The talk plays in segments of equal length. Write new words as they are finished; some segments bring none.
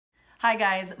Hi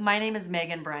guys, my name is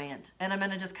Megan Bryant, and I'm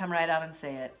gonna just come right out and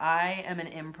say it. I am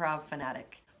an improv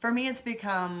fanatic. For me, it's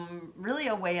become really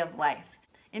a way of life.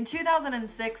 In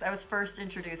 2006, I was first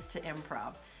introduced to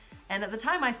improv. And at the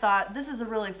time I thought, this is a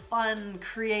really fun,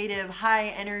 creative, high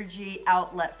energy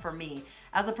outlet for me.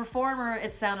 As a performer,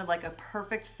 it sounded like a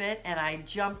perfect fit and I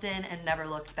jumped in and never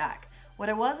looked back. What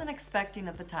I wasn't expecting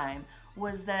at the time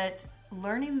was that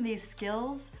learning these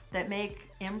skills that make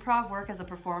improv work as a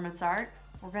performance art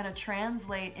were gonna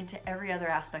translate into every other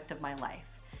aspect of my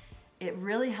life. It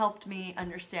really helped me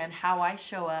understand how I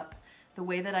show up, the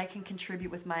way that I can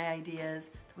contribute with my ideas,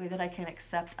 the way that I can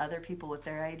accept other people with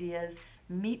their ideas,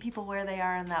 meet people where they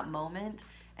are in that moment,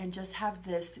 and just have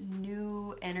this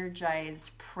new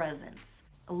energized presence.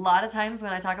 A lot of times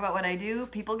when I talk about what I do,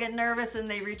 people get nervous and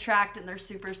they retract and they're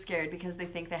super scared because they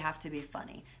think they have to be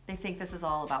funny. They think this is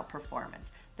all about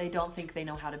performance. They don't think they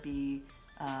know how to be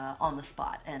on the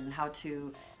spot and how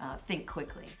to think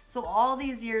quickly. So all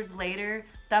these years later,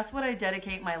 that's what I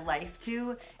dedicate my life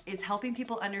to, is helping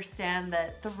people understand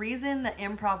that the reason that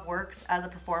improv works as a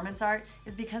performance art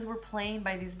is because we're playing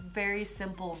by these very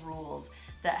simple rules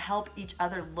that help each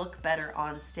other look better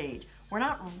on stage. We're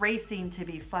not racing to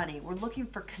be funny, we're looking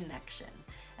for connection.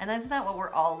 And isn't that what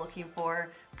we're all looking for,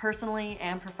 personally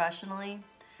and professionally?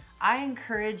 I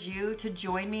encourage you to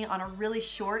join me on a really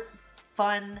short,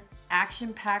 fun,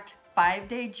 action-packed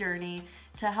 5-day journey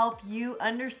to help you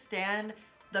understand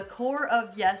the core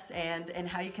of yes and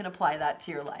how you can apply that to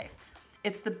your life.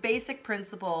 It's the basic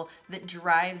principle that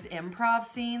drives improv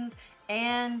scenes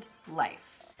and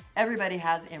life. Everybody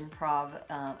has improv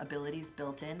abilities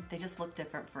built in. They just look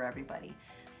different for everybody.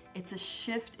 It's a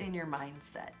shift in your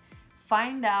mindset.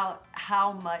 Find out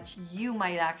how much you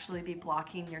might actually be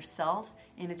blocking yourself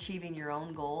in achieving your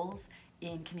own goals,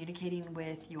 in communicating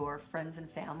with your friends and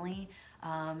family,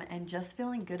 and just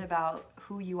feeling good about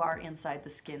who you are inside the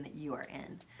skin that you are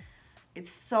in.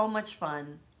 It's so much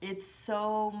fun. It's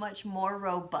so much more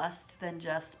robust than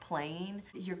just playing.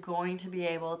 You're going to be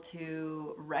able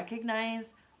to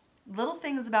recognize little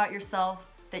things about yourself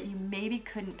that you maybe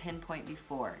couldn't pinpoint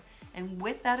before. And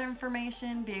with that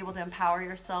information, be able to empower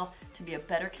yourself to be a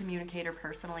better communicator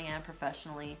personally and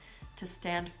professionally, to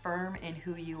stand firm in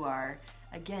who you are,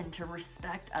 again, to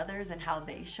respect others and how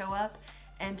they show up,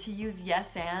 and to use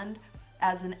yes and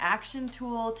as an action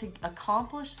tool to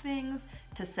accomplish things,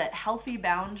 to set healthy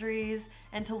boundaries,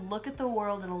 and to look at the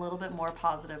world in a little bit more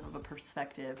positive of a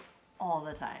perspective all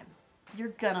the time.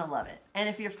 You're gonna love it. And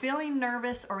if you're feeling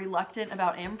nervous or reluctant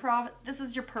about improv, this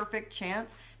is your perfect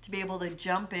chance to be able to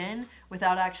jump in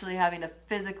without actually having to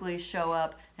physically show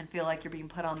up and feel like you're being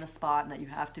put on the spot and that you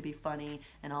have to be funny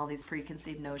and all these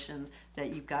preconceived notions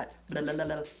that you've got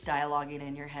dialoguing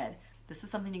in your head. This is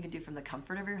something you can do from the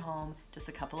comfort of your home, just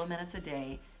a couple of minutes a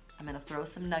day. I'm gonna throw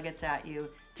some nuggets at you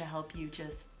to help you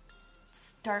just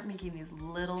start making these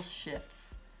little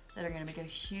shifts that are gonna make a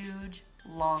huge,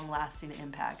 long-lasting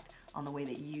impact on the way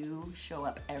that you show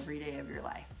up every day of your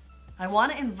life. I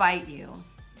want to invite you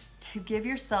to give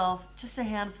yourself just a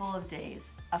handful of days,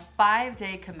 a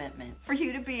 5-day commitment for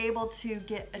you to be able to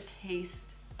get a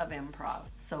taste of improv.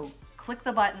 So click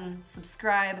the button,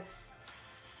 subscribe,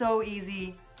 so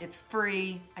easy, it's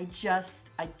free. I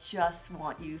just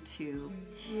want you to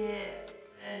get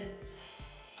a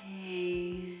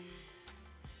taste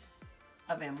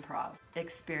of improv.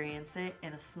 Experience it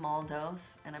in a small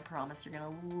dose, and I promise you're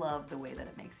gonna love the way that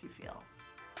it makes you feel.